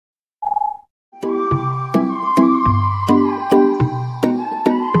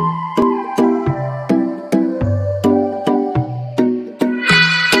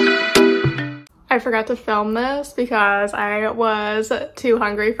forgot to film this because I was too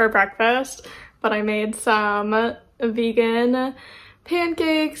hungry for breakfast, but I made some vegan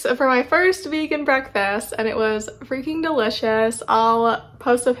pancakes for my first vegan breakfast and it was freaking delicious. I'll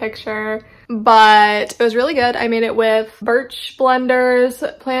post a picture, but it was really good. I made it with birch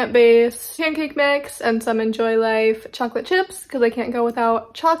blenders, plant-based pancake mix, and some Enjoy Life chocolate chips because I can't go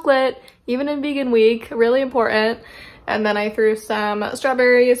without chocolate even in vegan week, really important. And then I threw some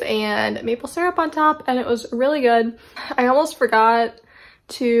strawberries and maple syrup on top and it was really good. I almost forgot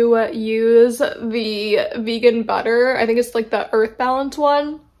to use the vegan butter. I think it's like the Earth Balance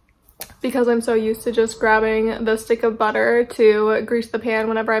one because I'm so used to just grabbing the stick of butter to grease the pan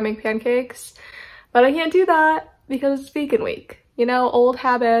whenever I make pancakes. But I can't do that because it's vegan week. You know, old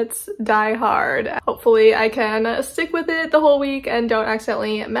habits die hard. Hopefully I can stick with it the whole week and don't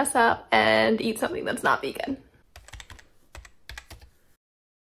accidentally mess up and eat something that's not vegan.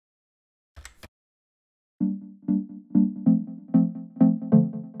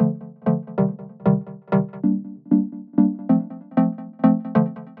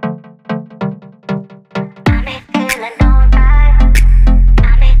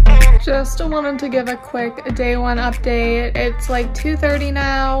 Just wanted to give a quick day one update. It's like 2:30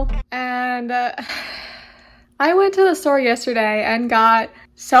 now and I went to the store yesterday and got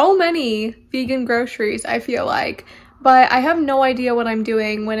so many vegan groceries, I feel like, but I have no idea what I'm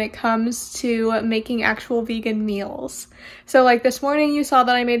doing when it comes to making actual vegan meals. So like this morning you saw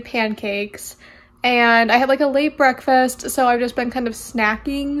that I made pancakes and I had like a late breakfast, so I've just been kind of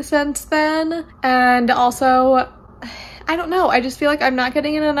snacking since then. And also, I don't know, I just feel like I'm not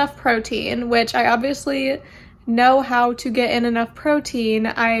getting in enough protein, which I obviously know how to get in enough protein.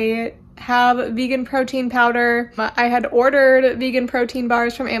 I have vegan protein powder. I had ordered vegan protein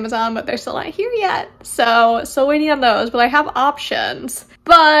bars from Amazon, but they're still not here yet. So still waiting on those, but I have options.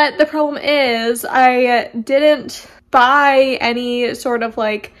 But the problem is I didn't buy any sort of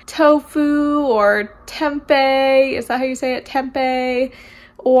like tofu or tempeh, is that how you say it? Tempeh.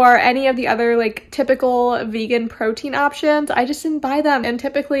 Or any of the other like typical vegan protein options. I just didn't buy them. And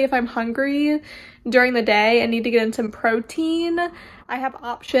typically if I'm hungry during the day and need to get in some protein, I have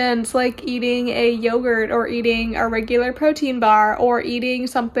options like eating a yogurt or eating a regular protein bar or eating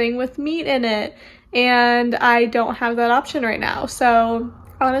something with meat in it. And I don't have that option right now. So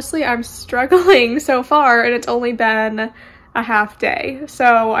honestly, I'm struggling so far and it's only been a half day.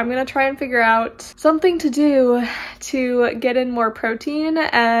 So I'm gonna try and figure out something to do to get in more protein.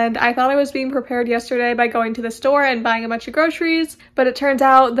 And I thought I was being prepared yesterday by going to the store and buying a bunch of groceries, but it turns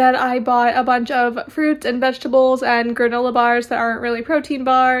out that I bought a bunch of fruits and vegetables and granola bars that aren't really protein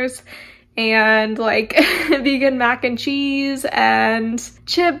bars, and like vegan mac and cheese and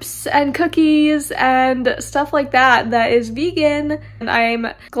chips and cookies and stuff like that that is vegan. And I'm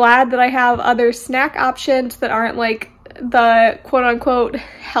glad that I have other snack options that aren't like the quote-unquote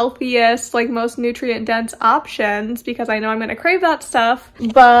healthiest, like most nutrient dense options, because I know I'm gonna crave that stuff.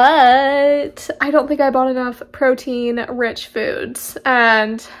 But I don't think I bought enough protein rich foods,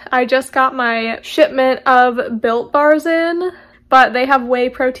 and I just got my shipment of Built bars in, but they have whey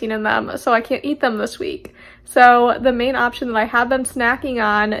protein in them, so I can't eat them this week. So the main option that I have been snacking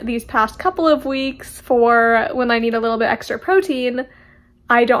on these past couple of weeks for when I need a little bit extra protein,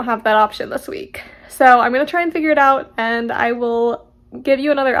 I don't have that option this week. So I'm gonna try and figure it out, and I will give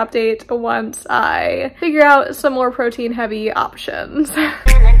you another update once I figure out some more protein heavy options.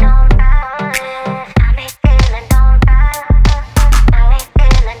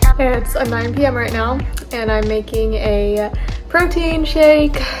 It's 9 p.m. right now, and I'm making a protein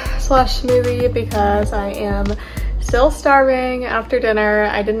shake slash smoothie because I am still starving after dinner.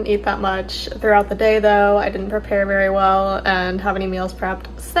 I didn't eat that much throughout the day though. I didn't prepare very well and have any meals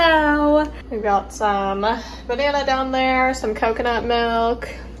prepped. So we've got some banana down there, some coconut milk,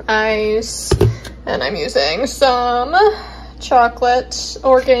 ice, and I'm using some chocolate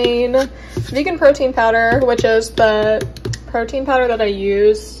Orgain vegan protein powder, which is the protein powder that I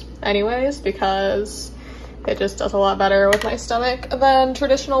use anyways because it just does a lot better with my stomach than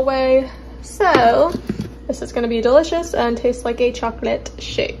traditional whey. So this is gonna be delicious and taste like a chocolate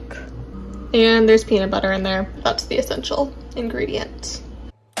shake. And there's peanut butter in there. That's the essential ingredient.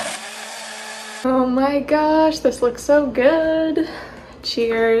 Oh my gosh, this looks so good.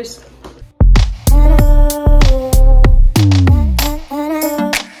 Cheers.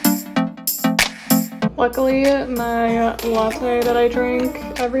 Luckily, my latte that I drink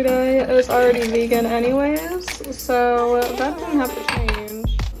every day is already vegan anyways, so that didn't have to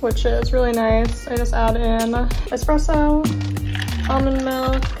change, which is really nice. I just add in espresso, almond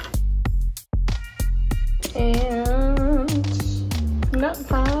milk, and nut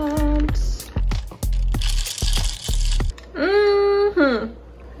pods.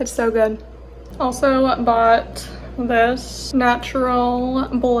 It's so good. Also bought this Natural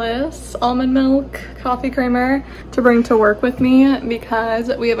Bliss almond milk coffee creamer to bring to work with me because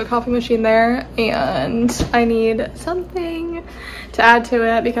we have a coffee machine there and I need something to add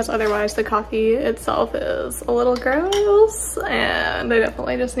to it because otherwise the coffee itself is a little gross and I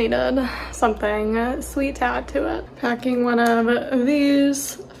definitely just needed something sweet to add to it. Packing one of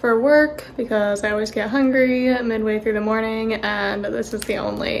these for work because I always get hungry midway through the morning and this is the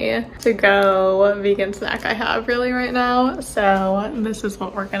only to-go vegan snack I have really right now. So this is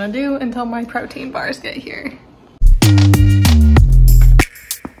what we're gonna do until my protein bars get here.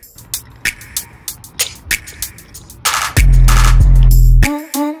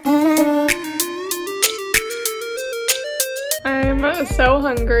 I'm so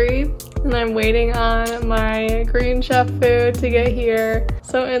hungry and I'm waiting on my Green Chef food to get here.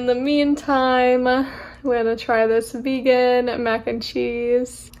 So in the meantime, I'm gonna try this vegan mac and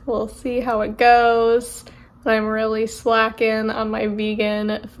cheese. We'll see how it goes. I'm really slacking on my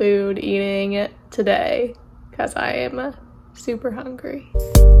vegan food eating today because I am super hungry.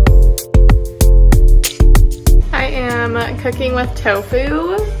 I am cooking with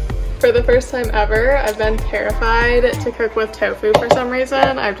tofu. For the first time ever, I've been terrified to cook with tofu for some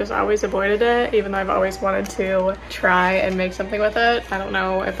reason. I've just always avoided it, even though I've always wanted to try and make something with it. I don't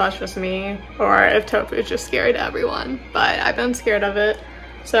know if that's just me or if tofu is just scary to everyone, but I've been scared of it.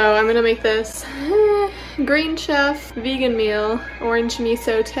 So I'm gonna make this Green Chef vegan meal, orange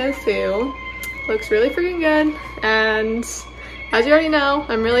miso tofu. Looks really freaking good, and as you already know,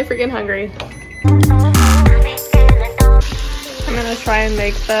 I'm really freaking hungry. I'm gonna try and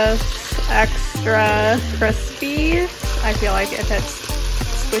make this extra crispy. I feel like if it's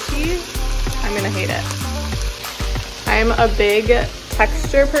squishy, I'm gonna hate it. I'm a big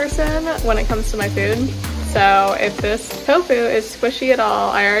texture person when it comes to my food. So if this tofu is squishy at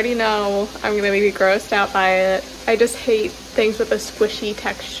all, I already know I'm gonna be grossed out by it. I just hate things with a squishy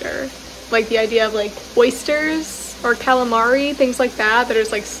texture. Like the idea of like oysters or calamari, things like that are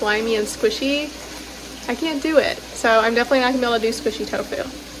just like slimy and squishy. I can't do it. So I'm definitely not gonna be able to do squishy tofu.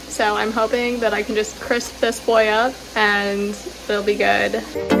 So I'm hoping that I can just crisp this boy up and it'll be good.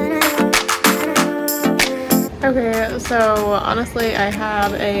 Okay, so honestly, I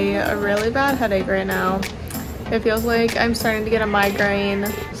have a really bad headache right now. It feels like I'm starting to get a migraine,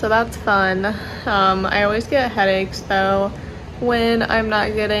 so that's fun. I always get headaches though when I'm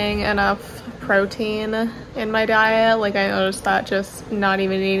not getting enough protein in my diet. Like I noticed that just not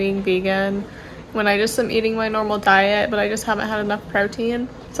even eating vegan, when I just am eating my normal diet, but I just haven't had enough protein.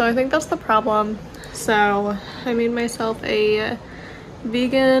 So I think that's the problem. So I made myself a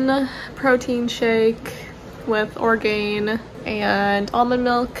vegan protein shake with Orgain and almond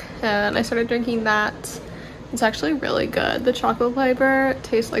milk, and I started drinking that. It's actually really good. The chocolate flavor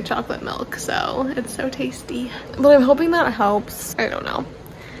tastes like chocolate milk, so it's so tasty. But I'm hoping that helps. I don't know.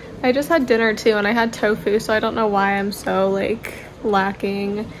 I just had dinner too, and I had tofu, so I don't know why I'm so like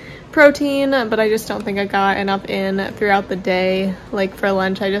lacking protein, but I just don't think I got enough in throughout the day. Like for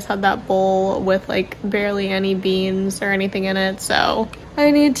lunch, I just had that bowl with like barely any beans or anything in it, so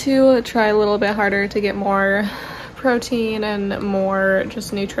I need to try a little bit harder to get more protein and more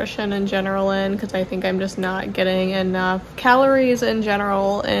just nutrition in general in, because I think I'm just not getting enough calories in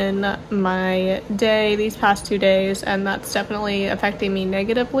general in my day these past 2 days, and that's definitely affecting me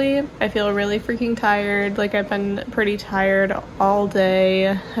negatively. I feel really freaking tired. Like I've been pretty tired all day.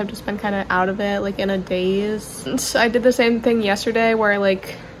 I've just been kind of out of it, like in a daze. So I did the same thing yesterday where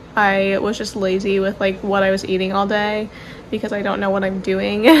like I was just lazy with like what I was eating all day because I don't know what I'm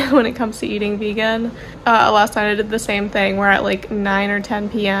doing when it comes to eating vegan. Last night I did the same thing where at like 9 or 10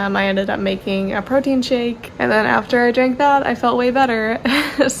 p.m. I ended up making a protein shake, and then after I drank that I felt way better.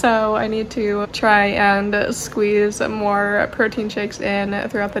 So I need to try and squeeze more protein shakes in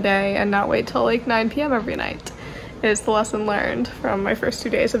throughout the day and not wait till like 9 p.m. every night. Is the lesson learned from my first 2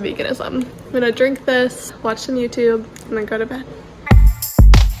 days of veganism. I'm gonna drink this, watch some YouTube, and then go to bed.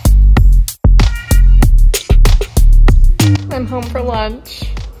 I'm home for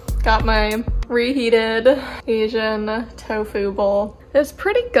lunch. Got my reheated Asian tofu bowl. It's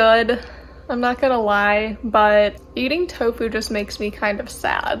pretty good, I'm not gonna lie, but eating tofu just makes me kind of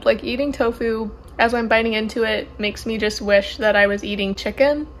sad. Like eating tofu, as I'm biting into it, makes me just wish that I was eating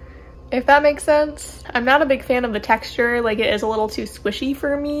chicken, if that makes sense. I'm not a big fan of the texture, like it is a little too squishy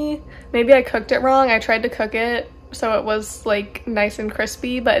for me. Maybe I cooked it wrong. I tried to cook it so it was like nice and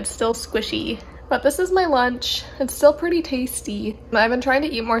crispy, but it's still squishy. But this is my lunch. It's still pretty tasty. I've been trying to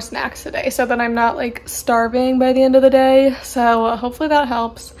eat more snacks today so that I'm not like starving by the end of the day. So hopefully that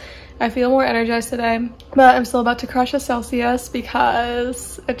helps. I feel more energized today, but I'm still about to crush a Celsius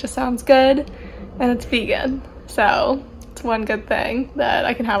because it just sounds good and it's vegan. So it's one good thing that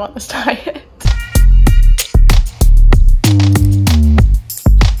I can have on this diet.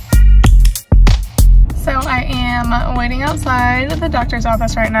 So I am waiting outside the doctor's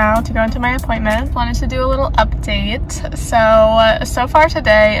office right now to go into my appointment. Wanted to do a little update. So far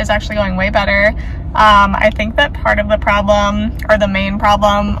today is actually going way better. I think that part of the problem, or the main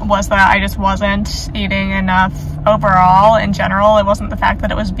problem, was that I just wasn't eating enough overall in general. It wasn't the fact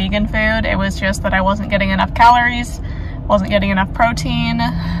that it was vegan food, it was just that I wasn't getting enough calories, wasn't getting enough protein,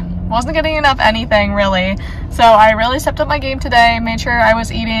 wasn't getting enough anything really. So I really stepped up my game today, made sure I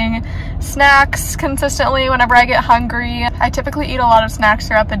was eating snacks consistently whenever I get hungry. I typically eat a lot of snacks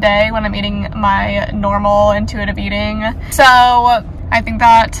throughout the day when I'm eating my normal intuitive eating. So I think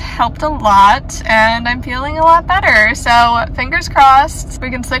that helped a lot and I'm feeling a lot better. So fingers crossed we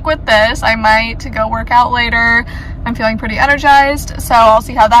can stick with this. I might go work out later. I'm feeling pretty energized, so I'll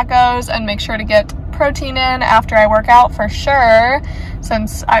see how that goes and make sure to get protein in after I work out for sure,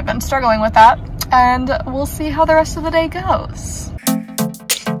 since I've been struggling with that, and we'll see how the rest of the day goes.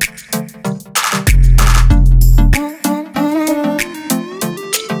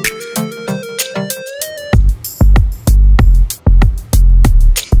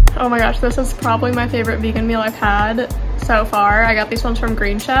 Oh my gosh, this is probably my favorite vegan meal I've had so far. I got these ones from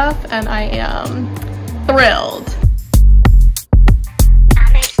Green Chef and I am thrilled.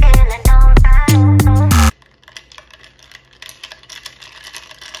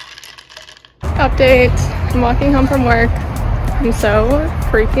 Update, I'm walking home from work. I'm so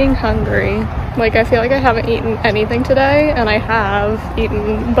freaking hungry. Like, I feel like I haven't eaten anything today, and I have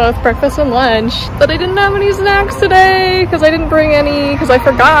eaten both breakfast and lunch, but I didn't have any snacks today because I didn't bring any because I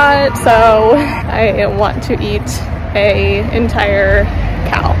forgot. So I want to eat an entire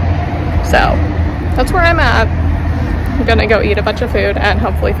cow. So that's where I'm at. I'm gonna go eat a bunch of food and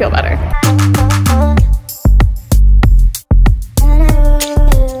hopefully feel better.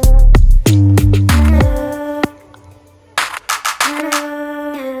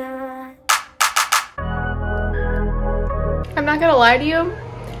 I'm not gonna lie to you,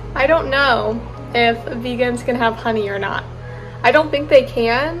 I don't know if vegans can have honey or not. I don't think they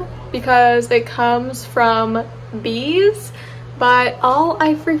can because it comes from bees, but all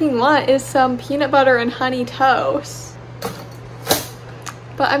I freaking want is some peanut butter and honey toast.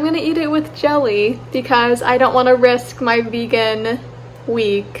 But I'm gonna eat it with jelly because I don't want to risk my vegan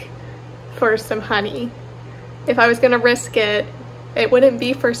week for some honey. If I was gonna risk it, it wouldn't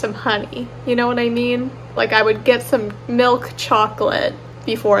be for some honey. You know what I mean? Like, I would get some milk chocolate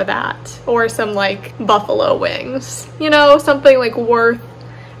before that, or some like buffalo wings. You know, something like worth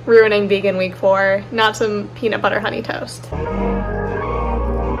ruining vegan week for, not some peanut butter honey toast.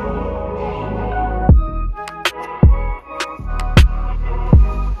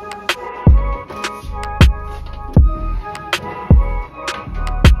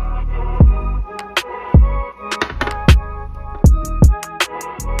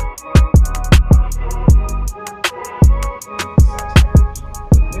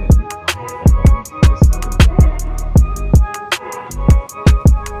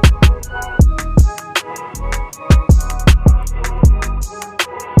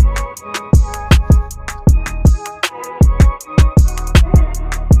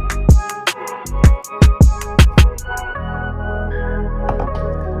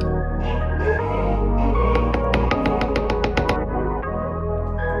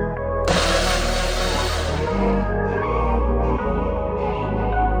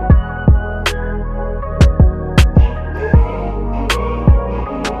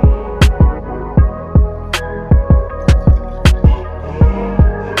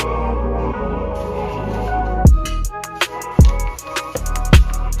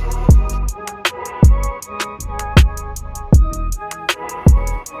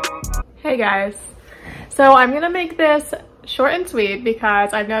 Hey guys, so I'm gonna make this short and sweet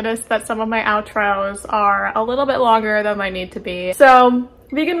because I've noticed that some of my outros are a little bit longer than they need to be. So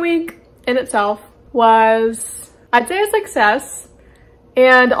vegan week in itself was, I'd say, a success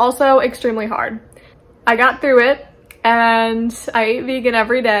and also extremely hard. I got through it and I ate vegan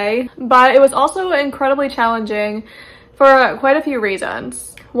every day, but it was also incredibly challenging for quite a few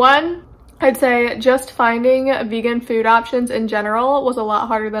reasons. One, I'd say just finding vegan food options in general was a lot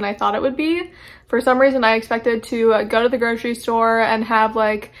harder than I thought it would be. For some reason, I expected to go to the grocery store and have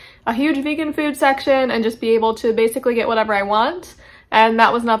like a huge vegan food section and just be able to basically get whatever I want, and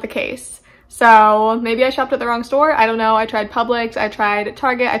that was not the case. So maybe I shopped at the wrong store. I don't know. I tried Publix, I tried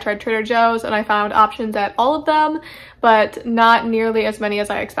Target, I tried Trader Joe's, and I found options at all of them, but not nearly as many as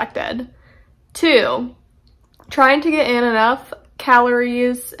I expected. 2, trying to get in enough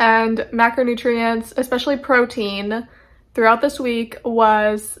calories and macronutrients, especially protein, throughout this week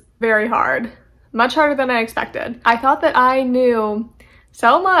was very hard. Much harder than I expected. I thought that I knew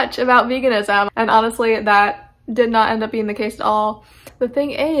so much about veganism, and honestly, that did not end up being the case at all. The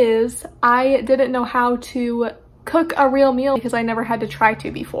thing is, I didn't know how to cook a real meal because I never had to try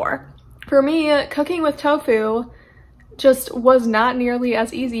to before. For me, cooking with tofu just was not nearly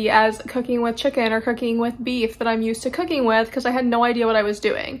as easy as cooking with chicken or cooking with beef that I'm used to cooking with because I had no idea what I was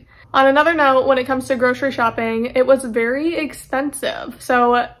doing. On another note, when it comes to grocery shopping, it was very expensive.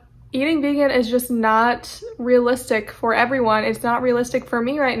 So eating vegan is just not realistic for everyone. It's not realistic for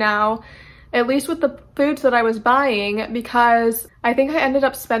me right now, at least with the foods that I was buying, because I think I ended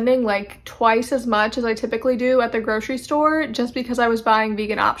up spending like twice as much as I typically do at the grocery store just because I was buying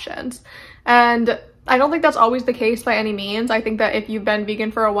vegan options. And I don't think that's always the case by any means. I think that if you've been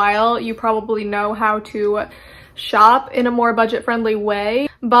vegan for a while, you probably know how to shop in a more budget-friendly way.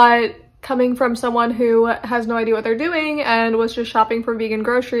 But coming from someone who has no idea what they're doing and was just shopping for vegan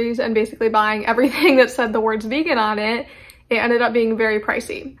groceries and basically buying everything that said the words vegan on it, it ended up being very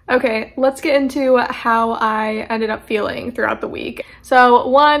pricey. Okay, let's get into how I ended up feeling throughout the week. So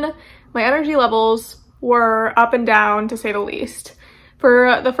 1, my energy levels were up and down, to say the least.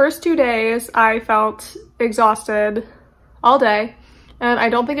 For the first 2 days, I felt exhausted all day, and I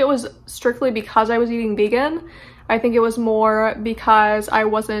don't think it was strictly because I was eating vegan. I think it was more because I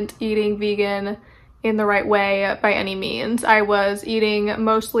wasn't eating vegan in the right way by any means. I was eating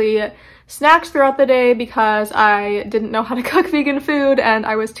mostly snacks throughout the day because I didn't know how to cook vegan food and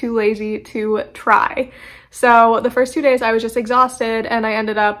I was too lazy to try. So the first 2 days I was just exhausted, and I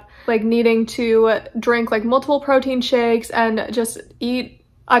ended up like needing to drink like multiple protein shakes and just eat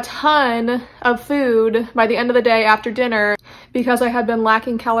a ton of food by the end of the day after dinner because I had been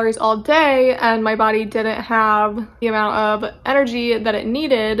lacking calories all day and my body didn't have the amount of energy that it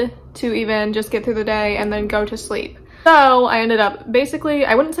needed to even just get through the day and then go to sleep. So I ended up basically,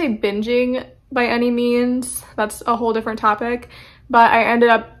 I wouldn't say binging by any means, that's a whole different topic, but I ended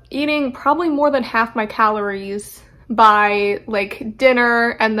up eating probably more than half my calories by like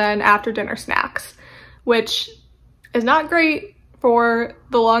dinner and then after dinner snacks, which is not great for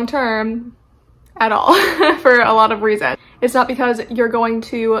the long term at all for a lot of reasons. It's not because you're going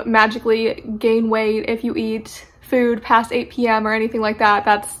to magically gain weight if you eat food past 8 p.m. or anything like that.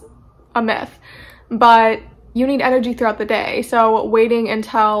 That's a myth, but you need energy throughout the day. So waiting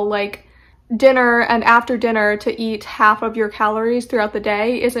until like dinner and after dinner to eat half of your calories throughout the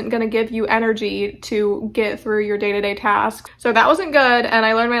day isn't going to give you energy to get through your day-to-day tasks. So that wasn't good, and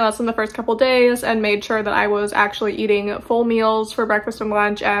I learned my lesson the first couple days and made sure that I was actually eating full meals for breakfast and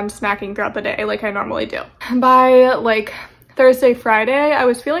lunch and snacking throughout the day like I normally do. By like Thursday, Friday, I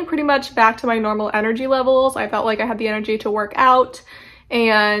was feeling pretty much back to my normal energy levels. I felt like I had the energy to work out,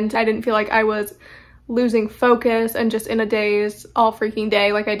 and I didn't feel like I was losing focus and just in a daze all freaking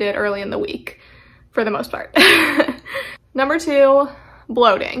day like I did early in the week for the most part. Number 2,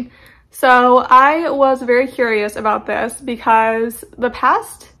 bloating. So I was very curious about this because the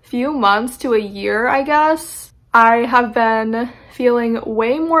past few months to a year, I guess, I have been feeling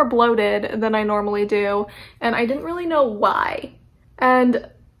way more bloated than I normally do, and I didn't really know why. And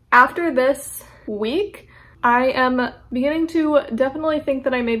after this week, I am beginning to definitely think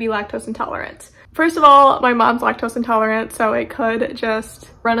that I may be lactose intolerant. First of all, my mom's lactose intolerant, so it could just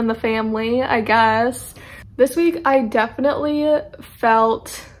run in the family, I guess. This week, I definitely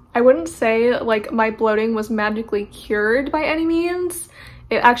felt, I wouldn't say like my bloating was magically cured by any means.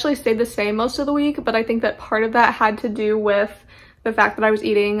 It actually stayed the same most of the week, but I think that part of that had to do with the fact that I was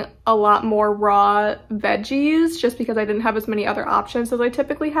eating a lot more raw veggies just because I didn't have as many other options as I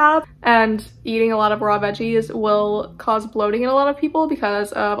typically have. And eating a lot of raw veggies will cause bloating in a lot of people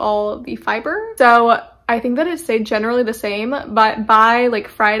because of all the fiber. So I think that it stayed generally the same, but by like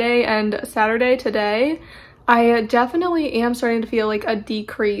Friday and Saturday today, I definitely am starting to feel like a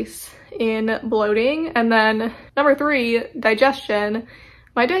decrease in bloating. And then number 3, digestion.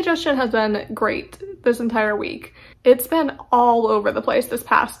 My digestion has been great this entire week. It's been all over the place this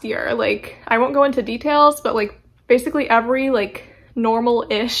past year. Like, I won't go into details, but like basically every like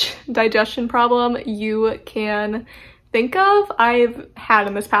normal-ish digestion problem you can think of, I've had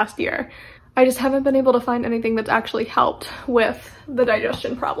in this past year. I just haven't been able to find anything that's actually helped with the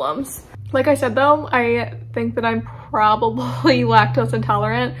digestion problems. Like I said though, I think that I'm probably lactose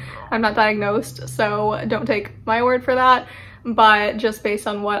intolerant. I'm not diagnosed, so don't take my word for that. but just based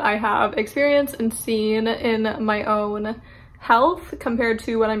on what I have experienced and seen in my own health compared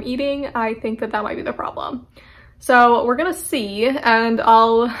to what I'm eating, I think that that might be the problem. So we're gonna see, and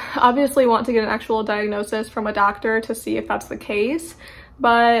I'll obviously want to get an actual diagnosis from a doctor to see if that's the case,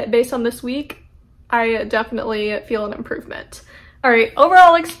 but based on this week, I definitely feel an improvement. All right,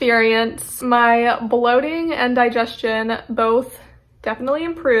 overall experience, my bloating and digestion both definitely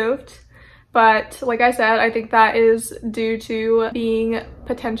improved, but like I said, I think that is due to being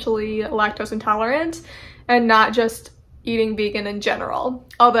potentially lactose intolerant and not just eating vegan in general.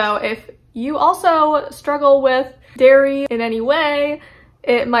 Although if you also struggle with dairy in any way,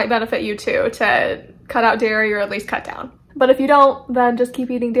 it might benefit you too to cut out dairy or at least cut down. But if you don't, then just keep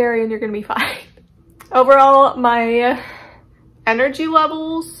eating dairy and you're gonna be fine. Overall, my energy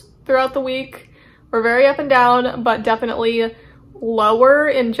levels throughout the week were very up and down, but definitely lower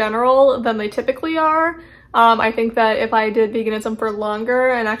in general than they typically are. I think that if I did veganism for longer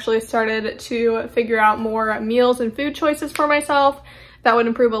and actually started to figure out more meals and food choices for myself, that would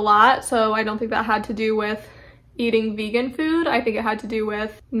improve a lot. So I don't think that had to do with eating vegan food. I think it had to do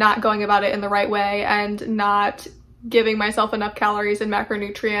with not going about it in the right way and not giving myself enough calories and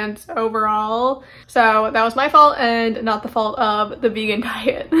macronutrients overall. So that was my fault and not the fault of the vegan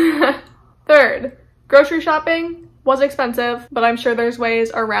diet. Third, grocery shopping was expensive, but I'm sure there's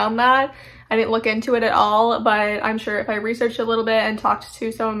ways around that. I didn't look into it at all, but I'm sure if I researched a little bit and talked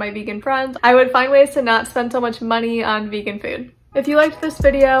to some of my vegan friends, I would find ways to not spend so much money on vegan food. If you liked this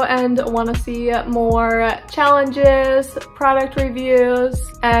video and want to see more challenges, product reviews,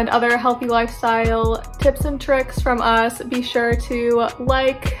 and other healthy lifestyle tips and tricks from us, be sure to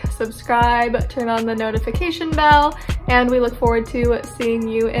like, subscribe, turn on the notification bell, and we look forward to seeing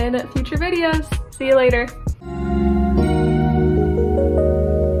you in future videos. See you later.